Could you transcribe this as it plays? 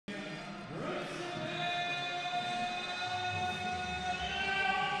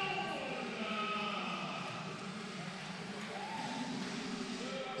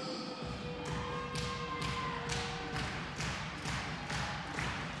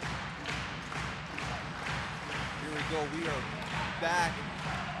go. We are back.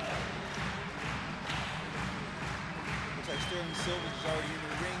 Looks like Sterling Silva is already in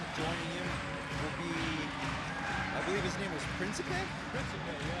the ring. Joining him will be, I believe his name was Principe?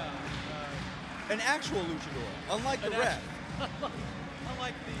 Principe, yeah. An actual luchador, unlike the ref.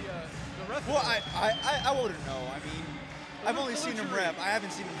 Unlike the ref. Well, I wouldn't know. I mean, I've only seen him rep. I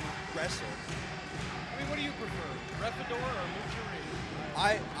haven't seen him wrestle. I mean, what do you prefer, refador or luchador?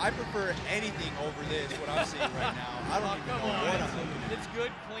 I prefer anything over this, what I'm seeing right now. I don't even know what I'm looking at. It's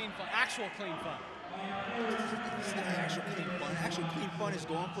good, clean fun. Actual clean fun. It's not actual clean fun. Actual clean fun is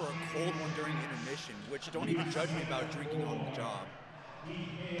going for a cold one during intermission, which don't even judge me about drinking on the job.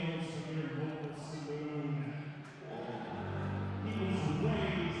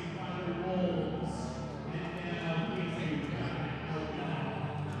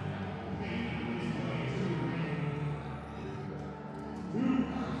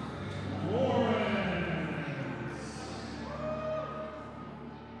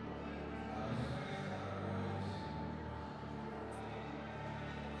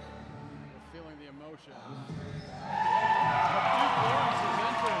 Feeling the emotion. Duke Lawrence's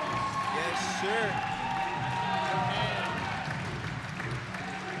entrance. Yes, sir.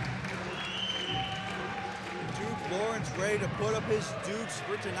 Duke Lawrence ready to put up his dukes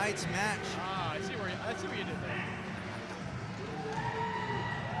for tonight's match. Ah, I see what you did there.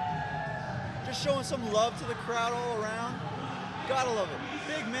 Just showing some love to the crowd all around. Gotta love it.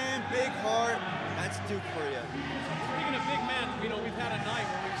 Big man, big heart. That's Duke for you. Speaking of big men, you know, we've had a night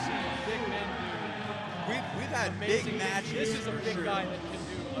where we've seen big men do We've had amazing big matches. This is a big sure. guy that can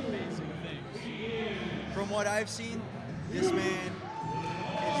do amazing things. From what I've seen, this man is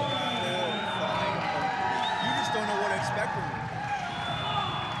horrifying. You just don't know what to expect from him.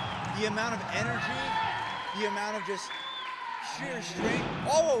 The amount of energy, the amount of just sheer strength,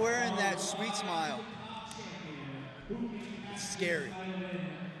 all while wearing that sweet smile. It's scary.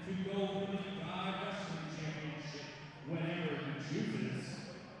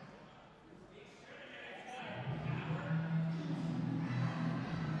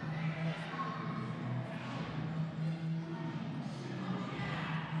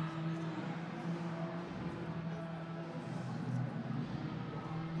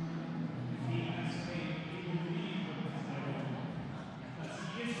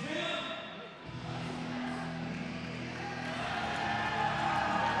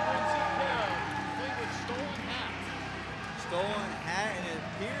 Stolen hat, and it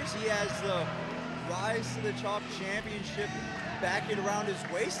appears he has the Rise to the Top Championship back it around his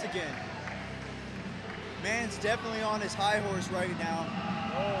waist again. Man's definitely on his high horse right now.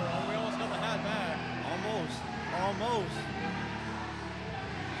 Oh, we almost got the hat back. Almost.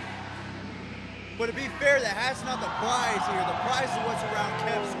 But to be fair, the hat's not the prize here. The prize is what's around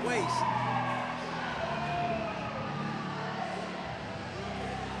Kev's waist.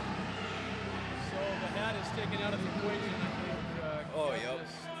 So the hat is taken out of the equation, I think. Oh,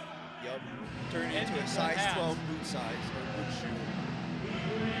 yep. Turned into a size 12 boot size, or boot shoe.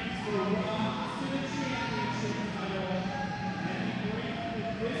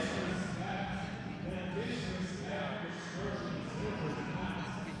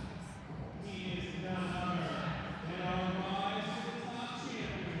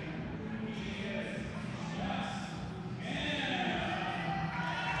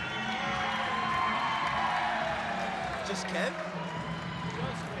 Just Kev?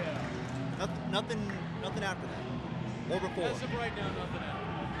 Just Kev. Nothing after that. Or before. As of right now, nothing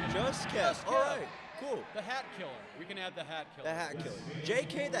else. Just Kev. Just All right. Cool. The Hat Killer. We can add the Hat Killer. The Hat Killer.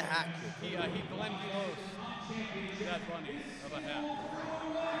 JK the Hat Killer. He Glenn Close that bunny of a hat.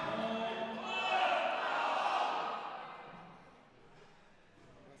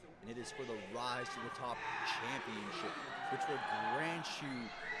 And it is for the Rise to the Top Championship, which will grant you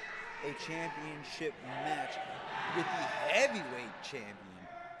a championship match with the heavyweight champion.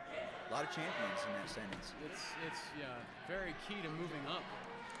 A lot of champions in that sentence. It's yeah, very key to moving up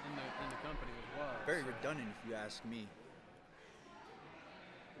in the company as well. Very redundant, if you ask me.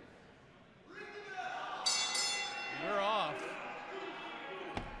 We're off.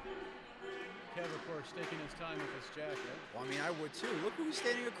 Kev, of course, taking his time with his jacket. Well, I mean, I would too. Look who he's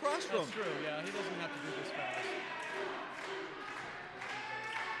standing across from. That's true, yeah. He doesn't have to do this fast.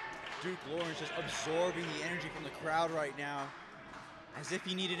 Duke Lawrence just absorbing the energy from the crowd right now, as if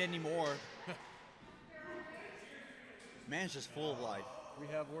he needed any more. Man's just full of life. We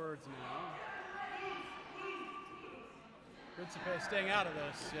have words now. Principe staying out of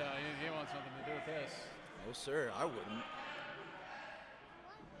this. Yeah, he wants nothing to do with this. No, sir, I wouldn't.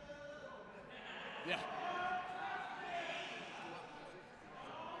 Yeah.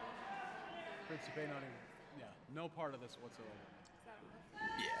 Principe not even, yeah, No part of this whatsoever. Is that off?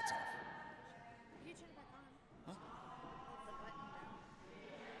 Yeah, it's off. You can turn it back on. Huh? Hold the button down.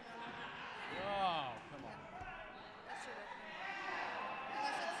 Oh, come on. That should work.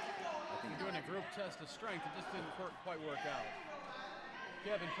 Unless it's You're doing a group test of strength. It just didn't quite work out.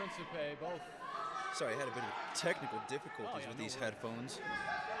 Kevin, Principe, both. Sorry, I had a bit of technical difficulties with no these worries. headphones.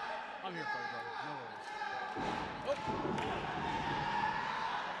 I'm here for you, brother. No worries.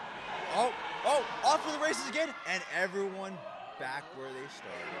 Oh, off to the races again, and everyone back where they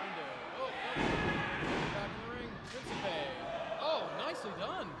started. Back in the ring, Principe. Oh, nicely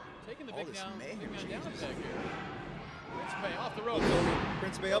done. Taking the All big this down, mayhem, big man down a Jesus. peg here. Principe off the rope.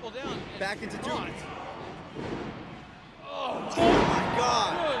 Principe up, Double down. and back into Duke. caught. Oh my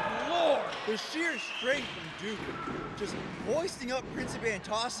God! Good Lord! The sheer strength from Duke, just hoisting up Principe and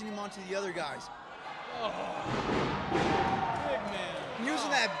tossing him onto the other guys. Oh, big man. Using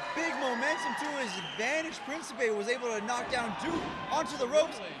that big momentum to his advantage, Principe was able to knock down Duke onto the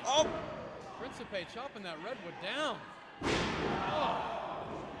ropes. Absolutely. Oh, Principe chopping that redwood down. Oh.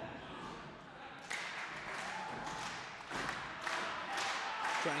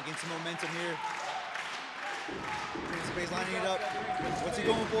 trying to gain some momentum here. Principe's lining it up. What's he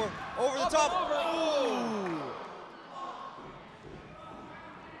going for? Over the top. Oh!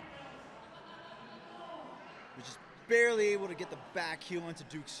 We're just barely able to get the back heel into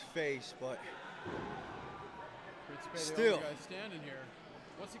Duke's face, but Principe, still. the only guy standing here.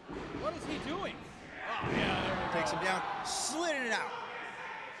 What is he doing? Oh, yeah, there we go. takes him down, slitting it out.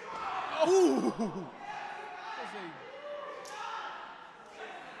 Ooh!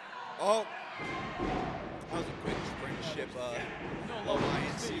 Oh, that was a quick friendship. No love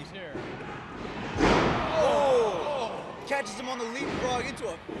INC. here. Oh! Catches him on the leapfrog into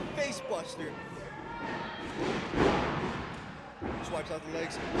a face buster. Swipes out the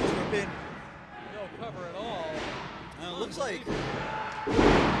legs, goes for a pin. No cover at all. Looks like the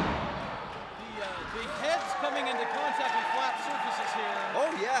heads coming into contact with flat surfaces here.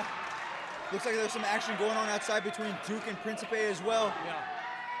 oh yeah. Looks like there's some action going on outside between Duke and Principe as well. Yeah.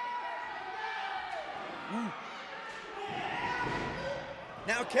 Ooh.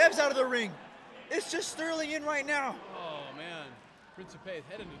 Now Kev's out of the ring. It's just Sterling in right now. Oh man, Principe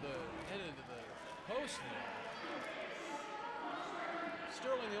head into the post there.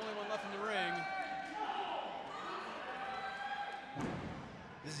 Sterling the only one left in the ring.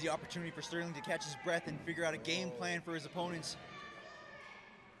 This is the opportunity for Sterling to catch his breath and figure out a game plan for his opponents.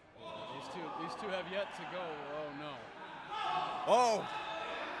 These two have yet to go. Oh no. Oh,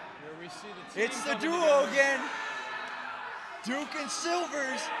 Here we see the team it's the coming duo together. again. Duke and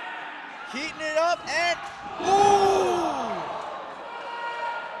Silvers heating it up and ooh!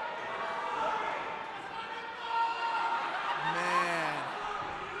 Man.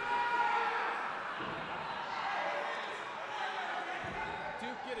 Duke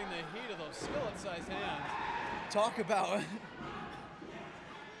getting the heat of those skillet-sized hands. Talk about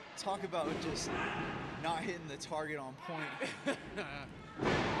just not hitting the target on point.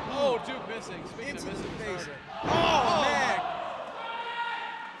 Oh, Duke missing. Speaking Into of missing the the face. target. Oh, man.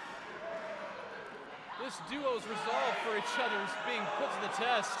 This duo's resolve for each other is being put to the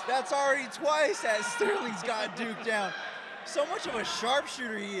test. That's already twice that Sterling's got Duke down. So much of a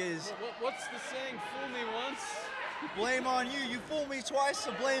sharpshooter he is. What's the saying? Fool me once. Blame on you. You fool me twice,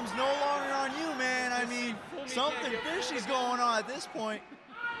 the blame's no longer on you, man. I mean, Fool me, something can't get fooled fishy's again. going on at this point.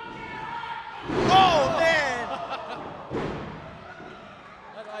 Oh, man.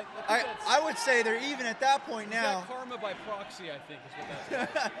 I would say they're even at that point now. Is that karma by proxy, I think, is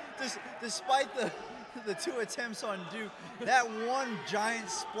what that's Despite the two attempts on Duke, that one giant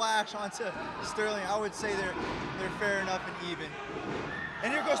splash onto Sterling, I would say they're fair enough and even.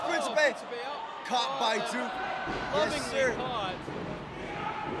 And here goes Principe, Principe out. caught by Duke. Yes, Lovingly sir. caught.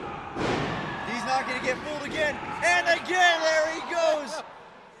 He's not going to get fooled again. And again, there he goes.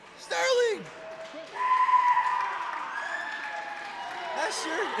 Sterling. That's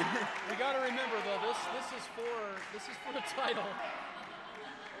sure. We got to remember though, this is for the title.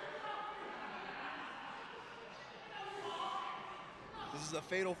 This is a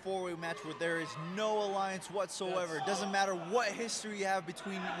fatal four-way match where there is no alliance whatsoever. It doesn't matter what history you have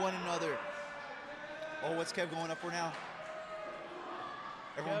between one another. Oh, what's Kev going up for now?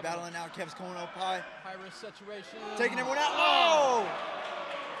 Everyone Kev. battling out. Kev's going up high. High risk situation. Taking everyone out. Oh!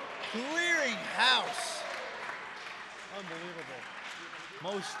 Clearing house. Unbelievable.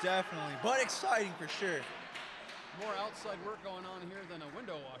 Most definitely. But exciting for sure. More outside work going on here than a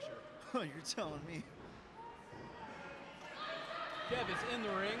window washer. You're telling me. Kev is in the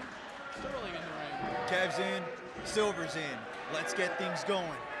ring. Sterling in the ring. Kev's in. Silver's in. Let's get things going.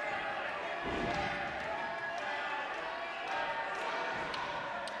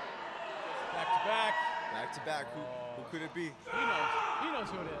 back to back. Who could it be? He knows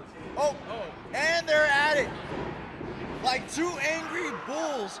who it is. Oh, Oh. and they're at it. Like two angry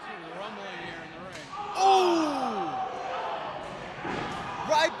bulls. Rumbling here in the ring. Oh!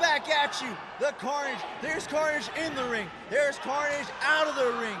 Right back at you. The carnage. There's carnage in the ring. There's carnage out of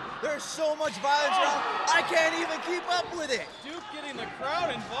the ring. There's so much violence around. I can't even keep up with it. Duke getting the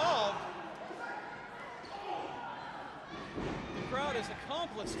crowd involved. The crowd is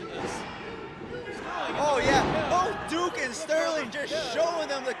accomplice to this. Sterling Oh yeah, both Duke and Sterling just showing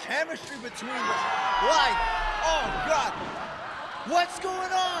them the chemistry between them. Like, oh God, what's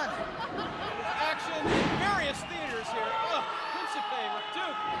going on? Action in various theaters here. Oh, Principe with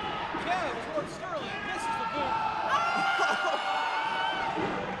Duke. Kev towards Sterling. Misses the boot.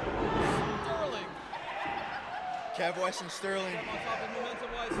 Sterling. Kev West and Sterling, On top of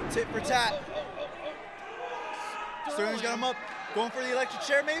momentum-wise. tit for tat. Oh. Sterling's got him up, going for the electric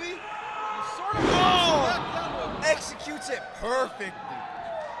chair maybe? Sort of Oh! Executes it perfectly.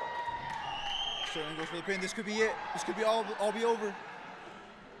 Sterling goes for the pin. This could be it. This could be all be over.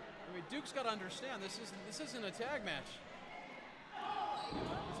 I mean, Duke's got to understand this isn't a tag match.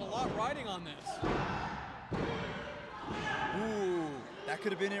 There's a lot riding on this. Ooh, that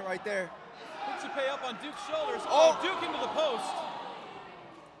could have been it right there. Principe up on Duke's shoulders. Oh. Duke into the post.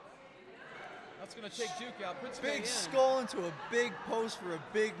 That's going to take Duke out. Principe Big in. skull into a big post for a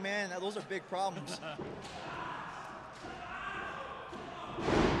big man. Those are big problems.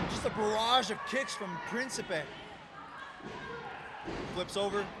 Just a barrage of kicks from Principe. Flips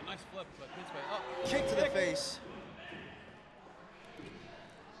over. Nice flip, but Principe. Oh, Kick to the face.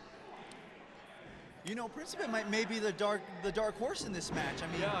 You know, Principe may be the dark horse in this match. I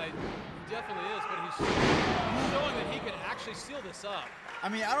mean, yeah, he definitely is, but he's showing that he can actually seal this up. I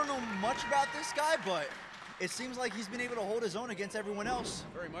mean, I don't know much about this guy, but it seems like he's been able to hold his own against everyone else.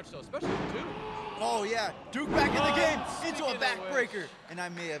 Very much so, especially with Duke. Oh yeah, Duke back in the game into a speaking of backbreaker. And I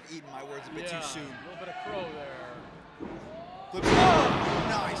may have eaten my words a bit too soon. A little bit of crow there. Flips oh,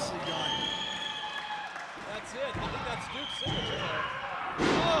 nicely done. That's it. I think that's Duke's signature there.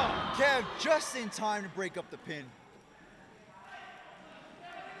 Oh. Kev just in time to break up the pin.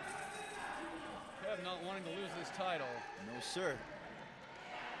 Kev not wanting to lose this title. No, sir.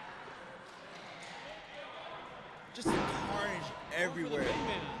 Just carnage everywhere. Going for the big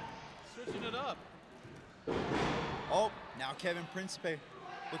man. Switching it up. Oh, now Kevin Principe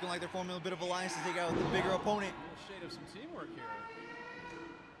looking like they're forming a bit of alliance to take out the bigger opponent. A little shade of some teamwork here.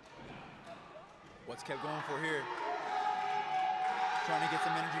 What's Kev going for here? Trying to get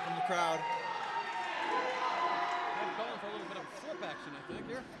some energy from the crowd. Kev calling for a little bit of flip action, I think,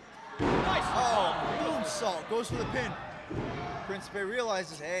 here. Nice! Oh, moonsault goes for the pin. Principe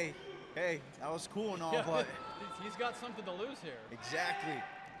realizes, hey, that was cool and all, Yeah, but he's got something to lose here. exactly.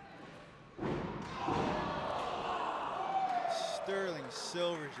 Sterling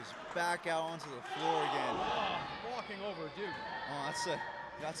Silver's just back out onto the floor again. Oh, walking over Duke. Oh, that's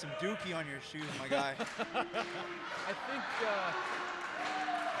got some dookie on your shoes, my guy. I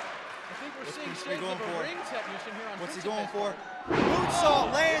think we're seeing Principe shades going of a for? ring technician here on What's he Principe's going for? part.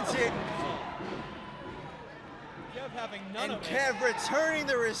 Moonsault lands it, Kev having none and of it. Kev returning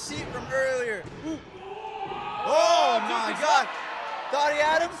the receipt from earlier. Oh my Duke is God! up. Thought he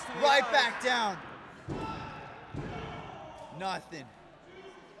had him. To the Right eyes. back down. Nothing.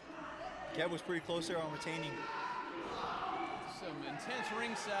 Kev was pretty close there on retaining. Some intense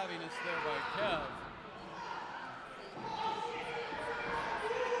ring savviness there by Kev.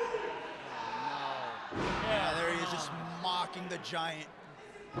 Oh, no. Yeah, there he is, just mocking the giant.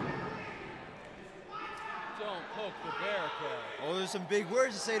 Don't poke the bear, Kev. Oh, there's some big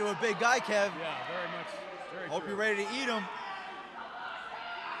words to say to a big guy, Kev. Yeah, very much. Very Hope true. you're ready to eat him.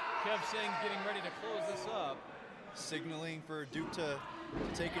 Kev saying getting ready to close this up. Signaling for Duke to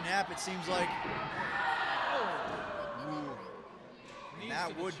take a nap, it seems like. Oh. Ooh. Knees And that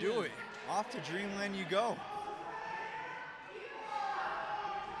to the would do chin. it. Off to dreamland you go.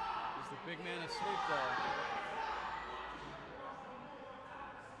 Is the big man asleep though?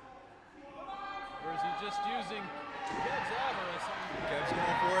 Or is he just using Kev's avarice? Kev's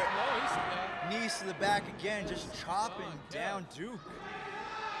going for it. No, he's Knees to the back again, just chopping Kev. down Duke.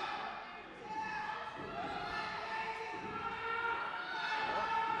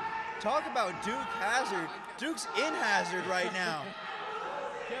 Talk about Duke Hazard. Duke's in Hazard right now.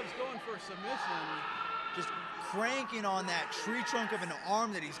 Kev's going for a submission. Just cranking on that tree trunk of an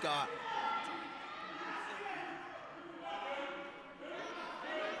arm that he's got.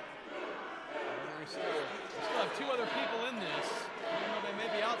 We still have two other people in this, even though they may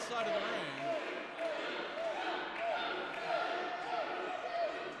be outside of the ring.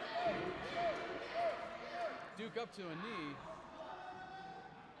 Duke up to a knee.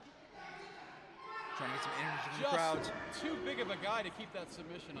 Trying to get some energy from the Just crowds. too big of a guy to keep that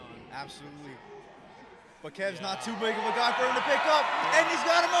submission on. Absolutely. But Kev's not too big of a guy for him to pick up, and he's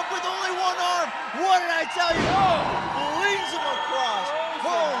got him up with only one arm. What did I tell you? Oh, flings him across.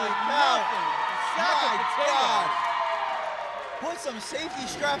 Holy cow. My God. Put some safety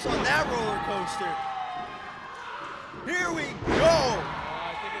straps on that roller coaster. Here we go.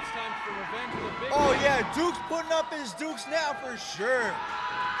 I think it's time for revenge of the big Oh man. yeah, Duke's putting up his Dukes now for sure.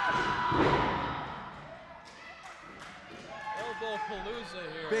 Elbow palooza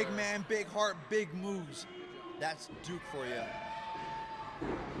here. Big man, big heart, big moves. That's Duke for you.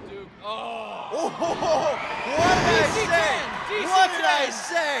 Duke. Oh. Oh, what did I say? DC-10, What did I DC-10.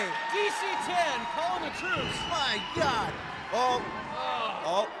 say? DC-10 calling the troops. My God.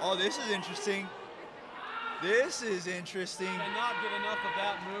 Oh, this is interesting. This is interesting. Cannot get enough of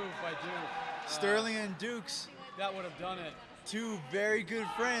that move by Duke. Sterling and Dukes, That would have done it. two very good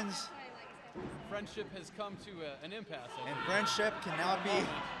friends, Friendship has come to an impasse. I and think. friendship cannot be,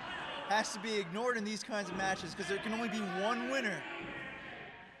 has to be ignored in these kinds of matches because there can only be one winner.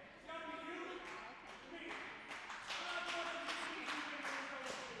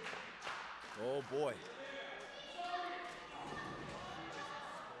 Oh boy.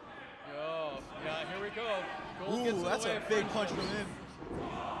 Oh, yeah, here we go. Gold gets in Ooh, the that's way a of big friendship. punch from him.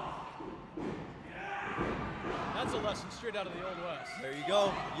 That's a lesson straight out of the Old West. There you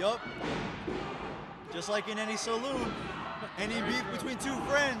go. Yup. Just like in any saloon, any beef between two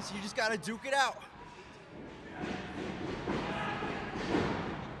friends, you just gotta duke it out.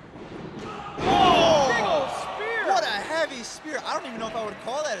 Big old spear. What a heavy spear! I don't even know if I would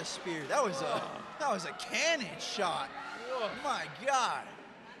call that a spear. That was a cannon shot. Whoa. My God.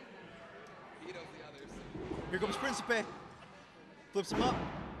 Here comes Principe. Flips him up.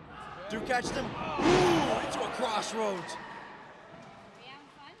 Duke catches him. Ooh, into a crossroads. We having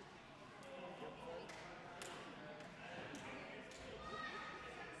fun?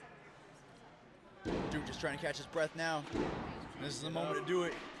 Duke just trying to catch his breath now. This is the moment to do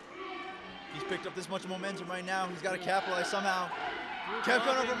it. He's picked up this much momentum right now. He's got to capitalize somehow. Kev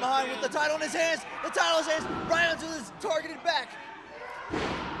coming from behind with the title in his hands. The title in his hands, right onto his targeted back. Yeah,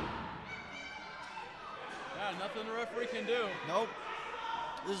 nothing the referee can do. Nope.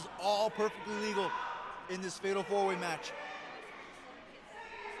 This is all perfectly legal in this fatal four-way match.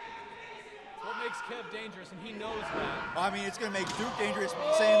 What makes Kev dangerous, and he knows that. I mean, it's going to make Duke dangerous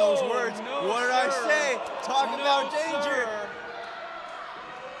saying those words. No, What did I sir. say? Talking No, about danger. sir.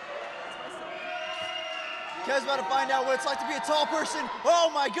 Kev's about to find out what it's like to be a tall person. Oh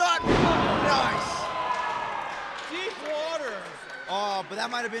my God. Nice. Deep water. Oh, but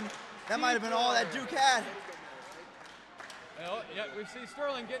that might have been all that Duke had. Well, yeah, we see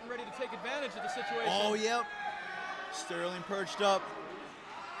Sterling getting ready to take advantage of the situation. Oh, yep. Sterling perched up.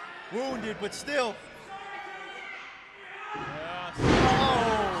 Wounded, but still. Yeah,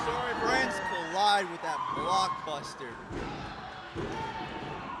 Oh, sorry, friends collide with that blockbuster.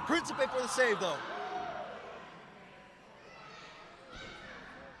 Principe for the save, though.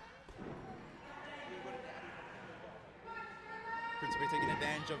 Principe taking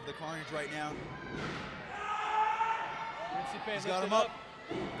advantage of the carnage right now. Principe He's got lifted him up.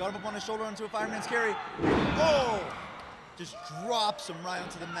 Got him up on his shoulder onto a fireman's carry. Oh! Just drops him right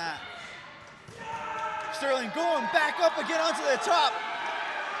onto the mat. Sterling going back up again onto the top.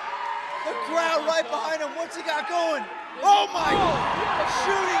 The crowd right behind him. What's he got going? Oh my!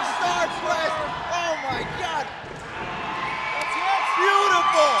 Shooting star press. Oh my God! That's it.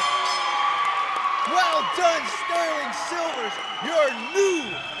 Beautiful! Well done, Sterling Silvers, your new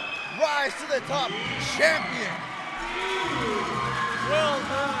Rise to the Top champion.